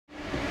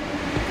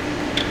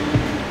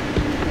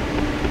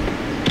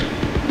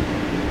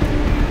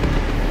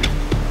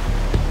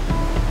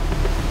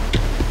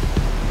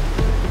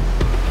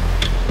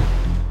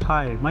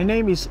Hi, my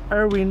name is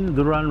Erwin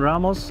Duran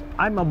Ramos.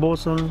 I'm a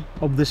bosun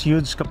of this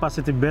huge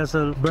capacity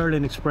vessel,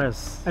 Berlin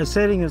Express. I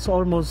sailing is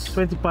almost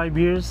 25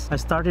 years. I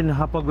started in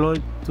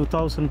Hapag-Lloyd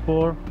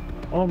 2004,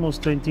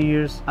 almost 20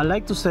 years. I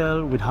like to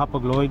sail with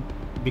Hapag-Lloyd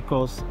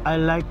because I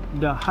like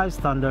the high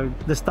standard,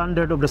 the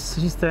standard of the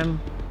system,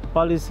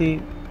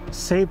 policy,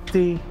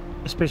 safety,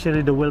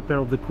 especially the welfare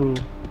of the crew.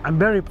 I'm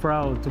very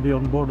proud to be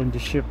on board on the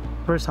ship.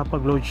 First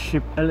Hapag-Lloyd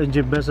ship,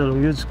 LNG vessel,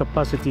 huge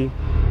capacity.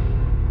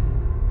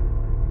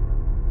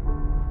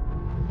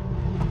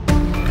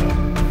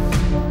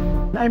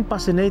 I'm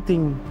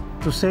fascinating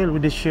to sail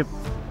with this ship.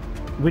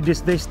 With this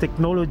day's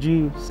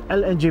technology,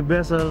 LNG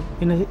vessel,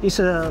 it's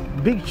a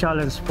big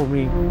challenge for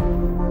me.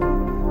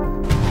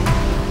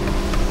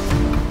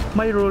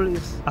 My role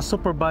is a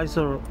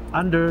supervisor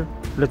under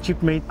the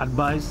chief mate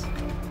advice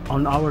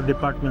on our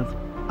department.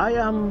 I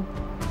am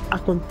a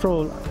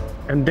control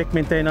and deck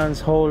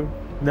maintenance hall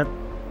that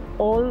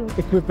all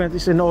equipment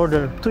is in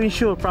order to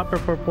ensure proper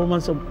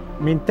performance of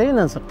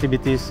maintenance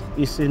activities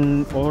is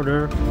in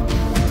order.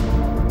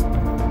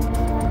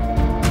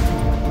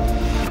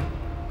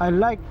 I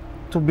like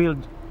to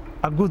build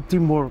a good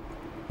teamwork.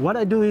 What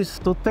I do is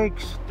to take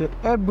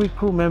every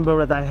crew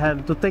member that I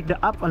have, to take the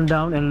up and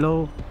down and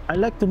low. I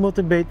like to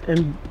motivate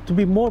and to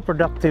be more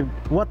productive.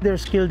 What their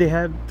skill they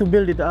have, to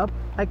build it up.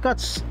 I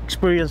catch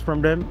experience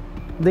from them.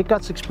 They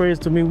catch experience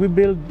to me. We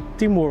build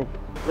teamwork.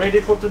 Ready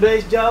for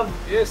today's job?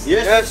 Yes.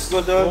 Yes,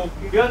 boss.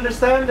 You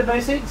understand the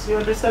message? You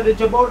understand the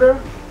job order?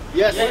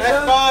 Yes,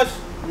 yes, boss.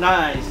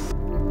 Nice.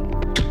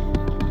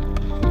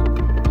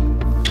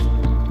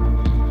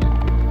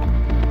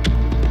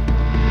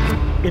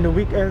 In the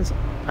weekends,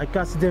 I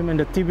catch them in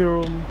the TV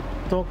room,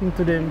 talking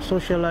to them,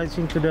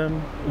 socializing to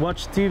them,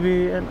 watch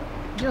TV, and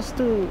just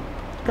to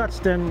catch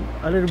them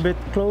a little bit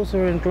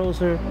closer and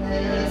closer.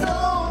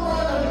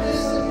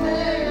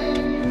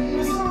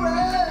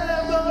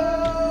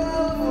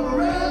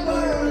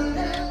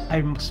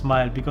 I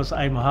smile because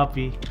I'm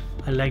happy.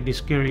 I like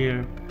this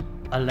career.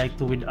 I like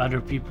to with other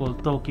people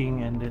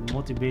talking and then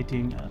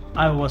motivating.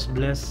 I was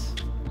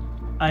blessed.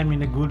 I'm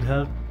in a good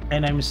health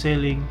and I'm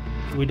sailing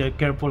with a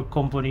careful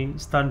company,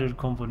 standard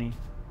company.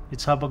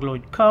 It's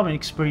Hapag-Lloyd. Come and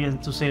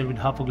experience to sail with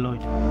Hapag-Lloyd.